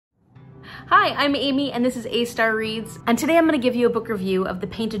Hi, I'm Amy and this is A-Star Reads, and today I'm going to give you a book review of The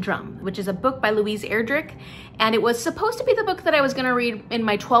Painted Drum, which is a book by Louise Erdrich, and it was supposed to be the book that I was going to read in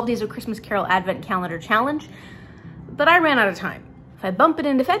my 12 Days of Christmas Carol Advent Calendar Challenge, but I ran out of time. If I bump it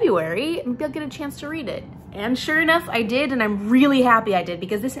into February, maybe I'll get a chance to read it. And sure enough, I did, and I'm really happy I did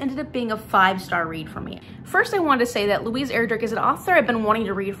because this ended up being a 5-star read for me. First, I wanted to say that Louise Erdrich is an author I've been wanting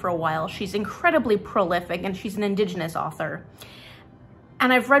to read for a while. She's incredibly prolific, and she's an Indigenous author.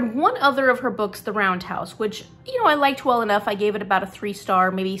 And I've read one other of her books, The Roundhouse, which, I liked well enough. I gave it about a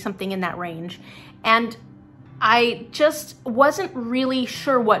 3-star, maybe something in that range. And I just wasn't really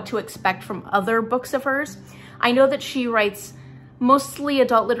sure what to expect from other books of hers. I know that she writes mostly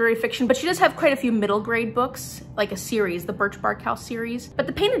adult literary fiction, but she does have quite a few middle grade books, like a series, the Birch Bark House series. But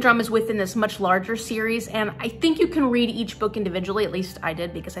The Painted Drum is within this much larger series, and I think you can read each book individually, at least I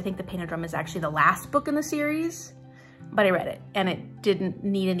did, because I think The Painted Drum is actually the last book in the series. But I read it, and it didn't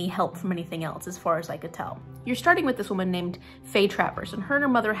need any help from anything else as far as I could tell. You're starting with this woman named Faye Travers, and her and her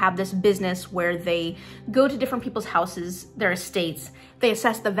mother have this business where they go to different people's houses, their estates, they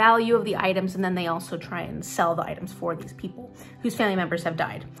assess the value of the items, and then they also try and sell the items for these people whose family members have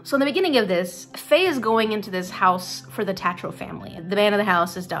died. So in the beginning of this, Faye is going into this house for the Tatro family. The man of the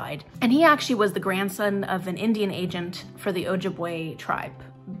house has died, and he actually was the grandson of an Indian agent for the Ojibwe tribe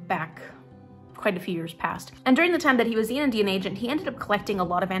back quite a few years past. And during the time that he was the Indian agent, he ended up collecting a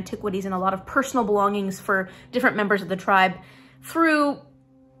lot of antiquities and a lot of personal belongings for different members of the tribe through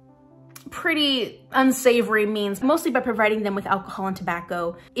pretty unsavory means, mostly by providing them with alcohol and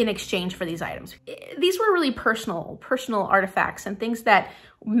tobacco in exchange for these items. These were really personal artifacts and things that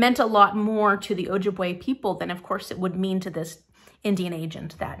meant a lot more to the Ojibwe people than, of course, it would mean to this Indian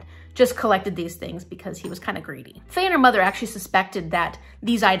agent that just collected these things because he was kind of greedy. Faye and her mother actually suspected that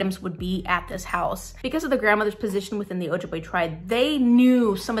these items would be at this house. Because of the grandmother's position within the Ojibwe tribe, they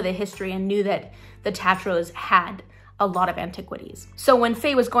knew some of the history and knew that the Tatros had a lot of antiquities. So when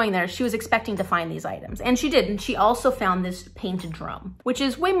Faye was going there, she was expecting to find these items, and she did, and she also found this painted drum, which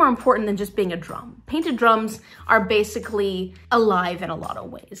is way more important than just being a drum. Painted drums are basically alive in a lot of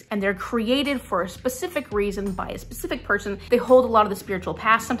ways, and they're created for a specific reason by a specific person. They hold a lot of the spiritual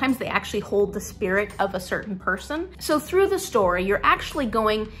past. Sometimes they actually hold the spirit of a certain person. So through the story, you're actually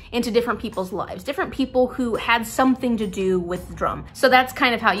going into different people's lives, different people who had something to do with the drum. So that's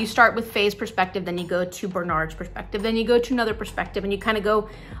kind of how you start with Faye's perspective, then you go to Bernard's perspective, then you go to another perspective, and you kind of go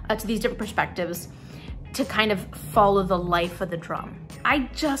to these different perspectives to kind of follow the life of the drum. I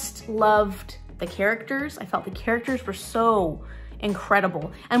just loved the characters. I felt the characters were so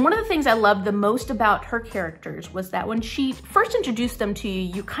incredible. And one of the things I loved the most about her characters was that when she first introduced them to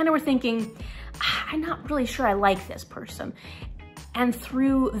you, you kind of were thinking, I'm not really sure I like this person. And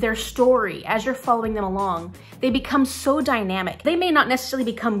through their story, as you're following them along, they become so dynamic. They may not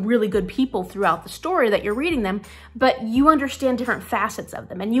necessarily become really good people throughout the story that you're reading them, but you understand different facets of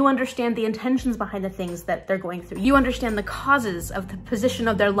them, and you understand the intentions behind the things that they're going through. You understand the causes of the position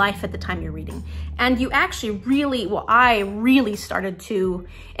of their life at the time you're reading. And you actually really, I really started to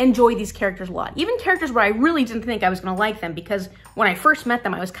enjoy these characters a lot. Even characters where I really didn't think I was gonna like them, because when I first met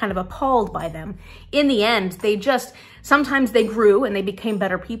them, I was kind of appalled by them. In the end, sometimes they grew and they became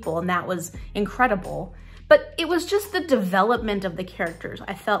better people, and that was incredible. But it was just the development of the characters.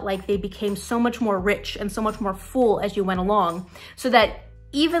 I felt like they became so much more rich and so much more full as you went along, so that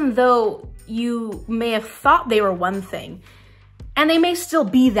even though you may have thought they were one thing, and they may still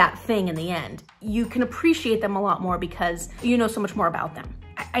be that thing in the end, you can appreciate them a lot more because you know so much more about them.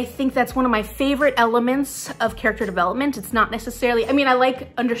 I think that's one of my favorite elements of character development. It's not necessarily, I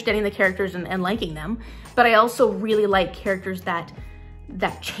like understanding the characters and liking them, but I also really like characters that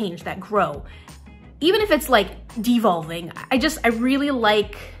change, that grow. Even if it's like devolving, I really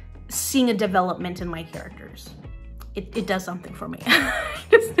like seeing a development in my characters. It does something for me.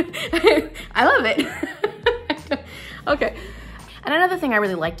 I love it. Okay. And another thing I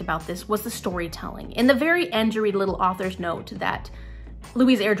really liked about this was the storytelling. In the very end, you read a little author's note that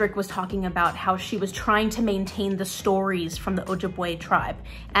Louise Erdrich was talking about how she was trying to maintain the stories from the Ojibwe tribe,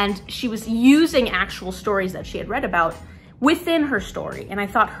 and she was using actual stories that she had read about within her story, and I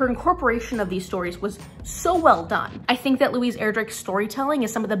thought her incorporation of these stories was so well done. I think that Louise Erdrich's storytelling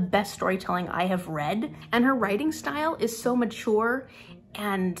is some of the best storytelling I have read, and her writing style is so mature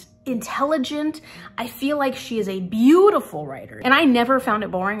and intelligent. I feel like she is a beautiful writer, and I never found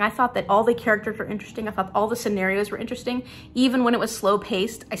it boring. I thought that all the characters were interesting. I thought all the scenarios were interesting. Even when it was slow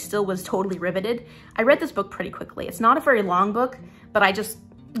paced, I still was totally riveted. I read this book pretty quickly. It's not a very long book, but I just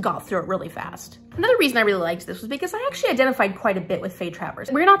got through it really fast. Another reason I really liked this was because I actually identified quite a bit with Faye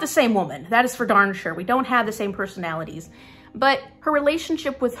Travers. We're not the same woman, that is for darn sure. We don't have the same personalities, but her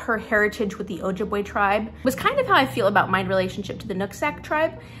relationship with her heritage with the Ojibwe tribe was kind of how I feel about my relationship to the Nooksack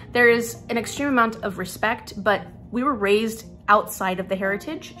tribe. There is an extreme amount of respect, but we were raised outside of the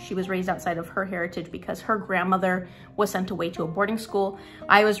heritage. She was raised outside of her heritage because her grandmother was sent away to a boarding school.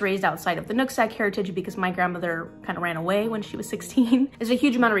 I was raised outside of the Nooksack heritage because my grandmother kind of ran away when she was 16. There's a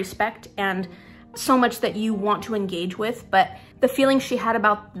huge amount of respect and so much that you want to engage with, but the feeling she had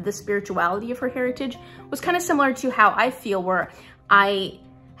about the spirituality of her heritage was kind of similar to how I feel, where I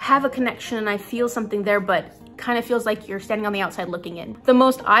have a connection and I feel something there, but kind of feels like you're standing on the outside looking in. The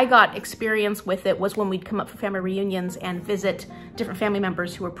most I got experience with it was when we'd come up for family reunions and visit different family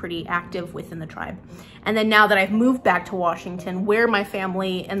members who were pretty active within the tribe. And then now that I've moved back to Washington, where my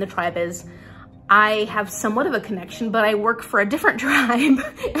family and the tribe is, I have somewhat of a connection, but I work for a different tribe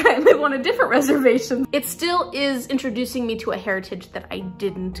and I live on a different reservation. It still is introducing me to a heritage that I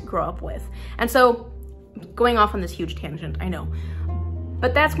didn't grow up with. And so, going off on this huge tangent, I know,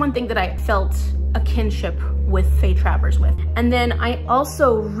 but that's one thing that I felt a kinship with Faye Travers with. And then I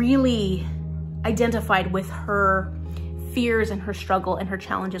also really identified with her fears and her struggle and her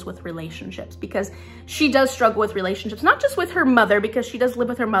challenges with relationships, because she does struggle with relationships, not just with her mother, because she does live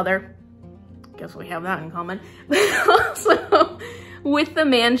with her mother. Guess we have that in common, but also with the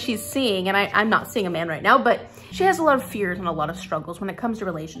man she's seeing. And I'm not seeing a man right now, but she has a lot of fears and a lot of struggles when it comes to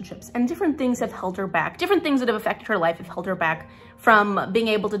relationships, and different things have held her back. Different things that have affected her life have held her back from being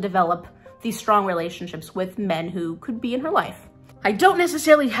able to develop these strong relationships with men who could be in her life. I don't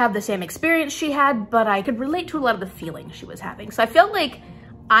necessarily have the same experience she had, but I could relate to a lot of the feelings she was having. So I felt like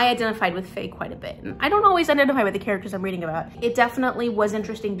I identified with Faye quite a bit. And I don't always identify with the characters I'm reading about. It definitely was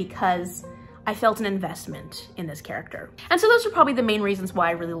interesting because I felt an investment in this character. And so those are probably the main reasons why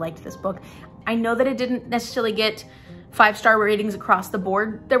I really liked this book. I know that it didn't necessarily get 5-star ratings across the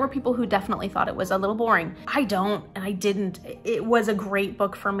board. There were people who definitely thought it was a little boring. I don't, and I didn't. It was a great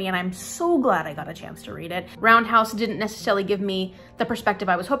book for me, and I'm so glad I got a chance to read it. Roundhouse didn't necessarily give me the perspective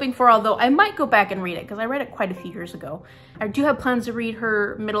I was hoping for, although I might go back and read it because I read it quite a few years ago. I do have plans to read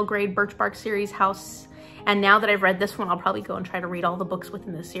her middle grade Birch Bark series, House. And now that I've read this one, I'll probably go and try to read all the books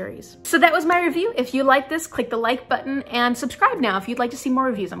within this series. So that was my review. If you like this, click the like button and subscribe now if you'd like to see more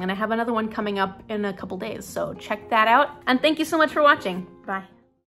reviews. I'm gonna have another one coming up in a couple days, so check that out. And thank you so much for watching. Bye.